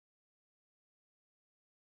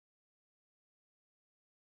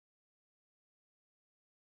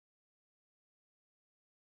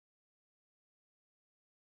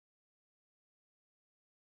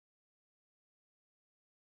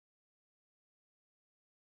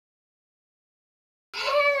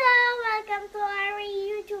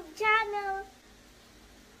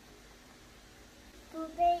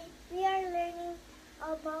Today we are learning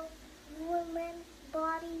about human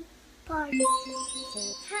body parts.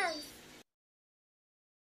 Hands.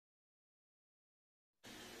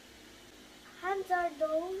 Hands are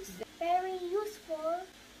those very useful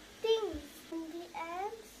things in the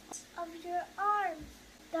ends of your arms.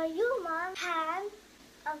 The human hand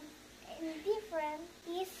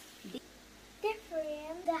is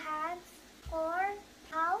different the hands or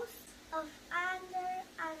house of other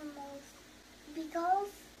animals because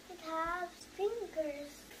it has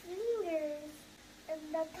fingers and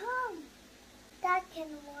the thumb that can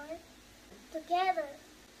work together.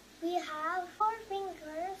 We have 4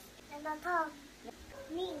 fingers and a thumb.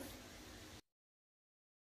 Knees.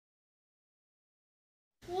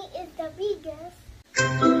 Knee is the biggest.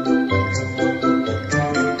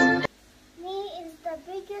 Knee is the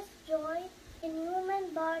biggest joint in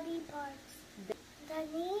human body parts. The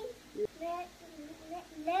knee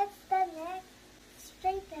lets the neck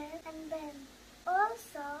straighten and bend.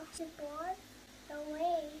 Also support the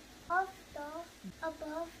weight of the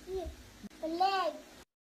above it. The leg.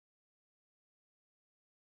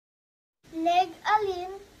 Leg, a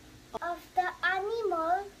limb of the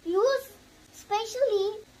animal used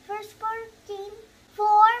specially for supporting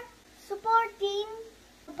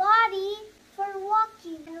the body for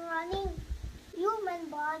walking and running. Human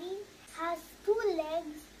body has 2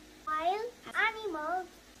 legs, while animals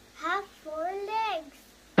have 4 legs.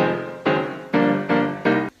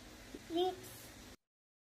 Lips.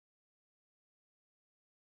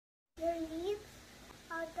 Your lips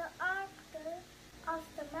are the artery of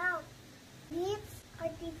the mouth. Lips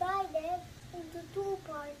are divided into 2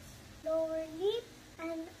 parts, lower lip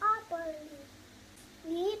and upper lip.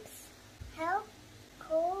 Lips help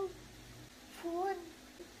hold food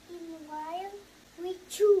in while we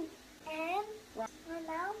chew and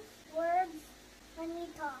pronounce words when we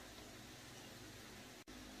talk.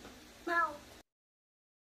 Mouth.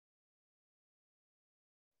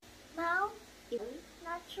 Mouth is a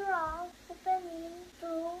natural opening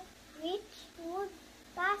through which food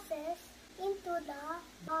passes into the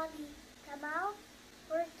body. The mouth,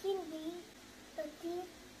 or can be the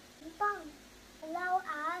teeth and tongue, allow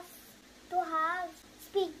us to have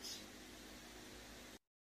speech.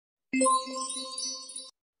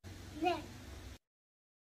 Neck.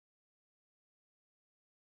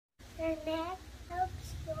 Your neck helps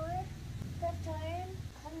the turn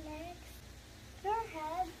connects your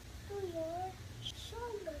head to your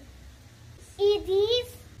shoulder. It is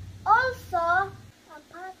also a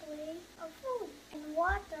pathway of food and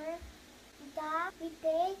water that we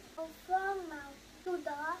take from mouth to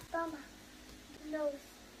the stomach. Nose.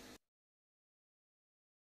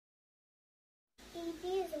 It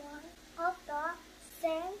is one of the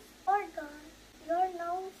sense organs. Your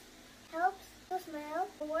nose helps to smell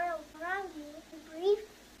the world around you and breathe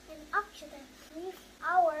in oxygen with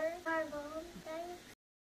our carbon dioxide.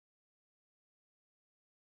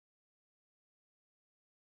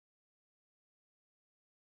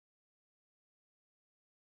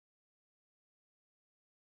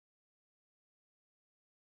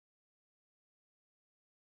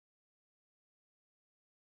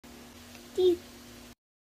 Teeth.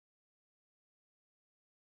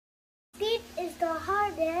 Teeth is the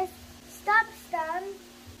hardest substance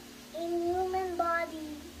in human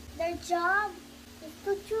body. Their job is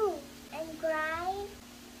to chew and grind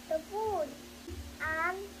the food.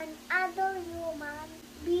 And an adult human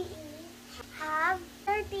being have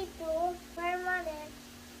 32 permanent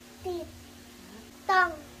teeth.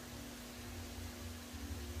 Tongue.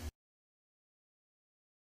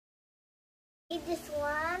 It is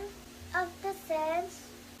one of the sense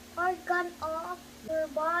organ of your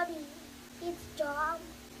body. Its job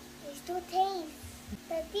is to taste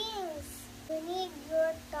the things you need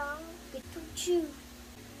your tongue to chew,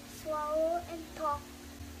 swallow, and talk.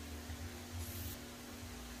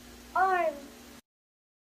 Arm.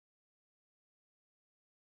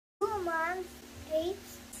 Humans,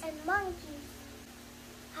 apes, and monkeys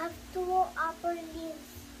have 2 upper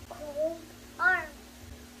limbs called arms.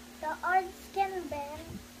 The arms can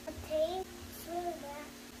bend, rotate, swing back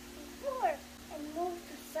and forth, and move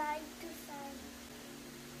to side.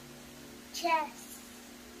 Chest.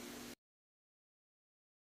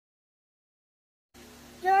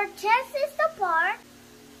 Your chest is the part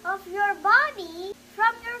of your body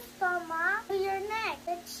from your stomach to your neck.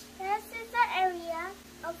 The chest is the area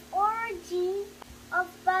of origin of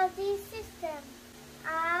body system,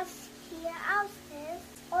 as it houses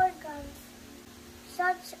organs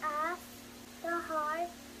such as the heart,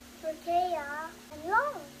 trachea, and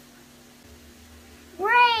lungs.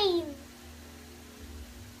 Brain.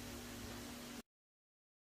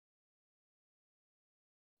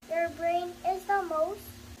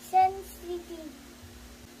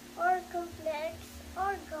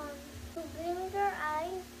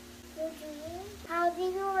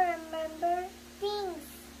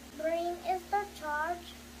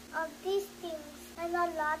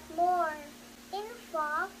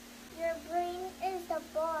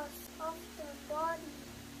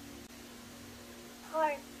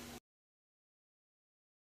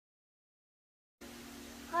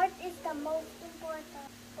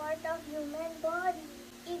 human body.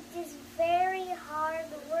 It is very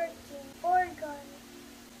hard-working organ.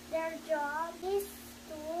 Their job is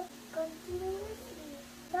to continuously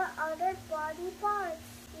the other body parts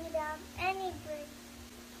without any break.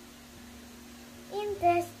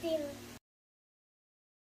 Intestine.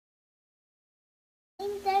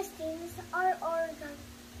 Intestines are organs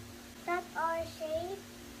that are shaped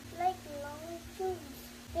like long tubes.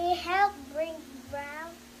 They help bring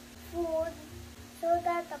down food so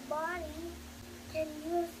that the body can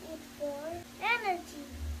use it for energy.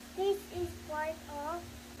 This is part of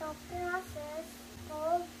the process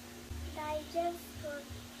called digestion.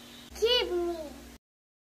 Kidney.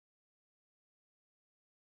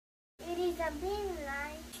 It is a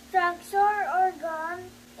bean-like structure organ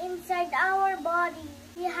inside our body.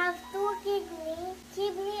 We have two kidneys.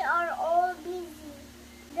 Kidneys are all busy.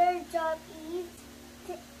 Their job is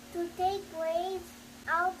to take waste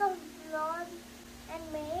out of blood and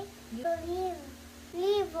make urine.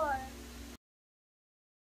 Liver.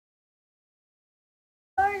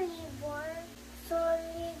 Your liver,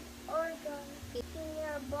 solid organ in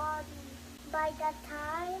your body. By the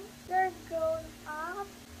time you're grown up,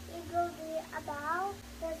 it will be about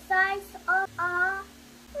the size of a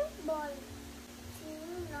football,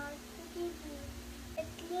 similar to kidney. It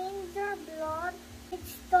cleans your blood. It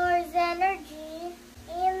stores energy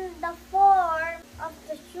in the form of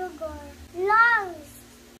the sugar. Lungs.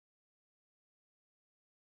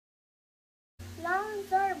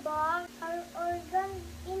 Lungs are organs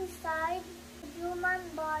inside the human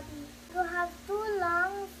body. You have two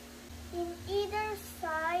lungs in either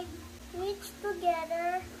side, which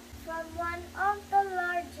together form one of the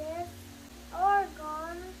largest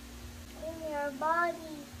organs in your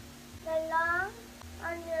body. The lung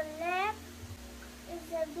on your left is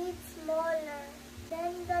a bit smaller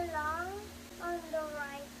than the lung on the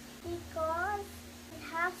right because it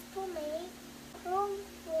has to make room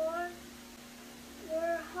for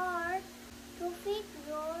your heart to fit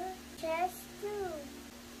your chest too.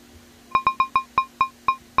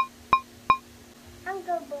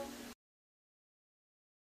 Ankle bone.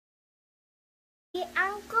 The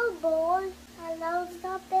ankle bone allows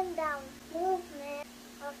up and down movement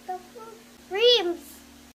of the foot. Ribs.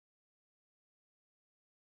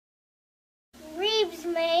 Ribs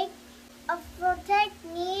make a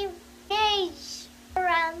protective cage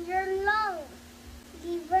around your lungs,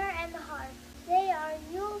 liver, and heart. They are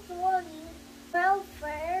usually 12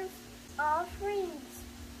 pairs of ribs,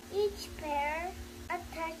 each pair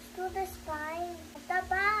attached to the spine at the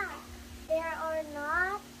back. They are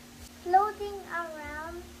not floating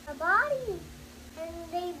around the body, and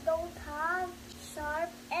they don't have sharp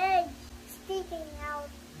edges sticking out.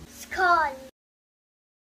 Skull.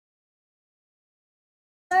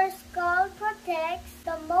 Your skull protects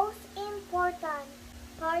the most important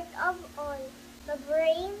part of all, the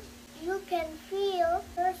brain. You can feel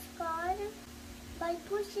your skull by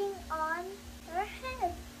pushing on your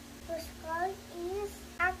head. Your skull is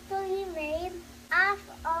actually made up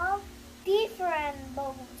of different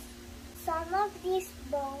bones. Some of these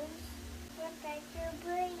bones protect your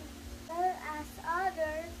brain.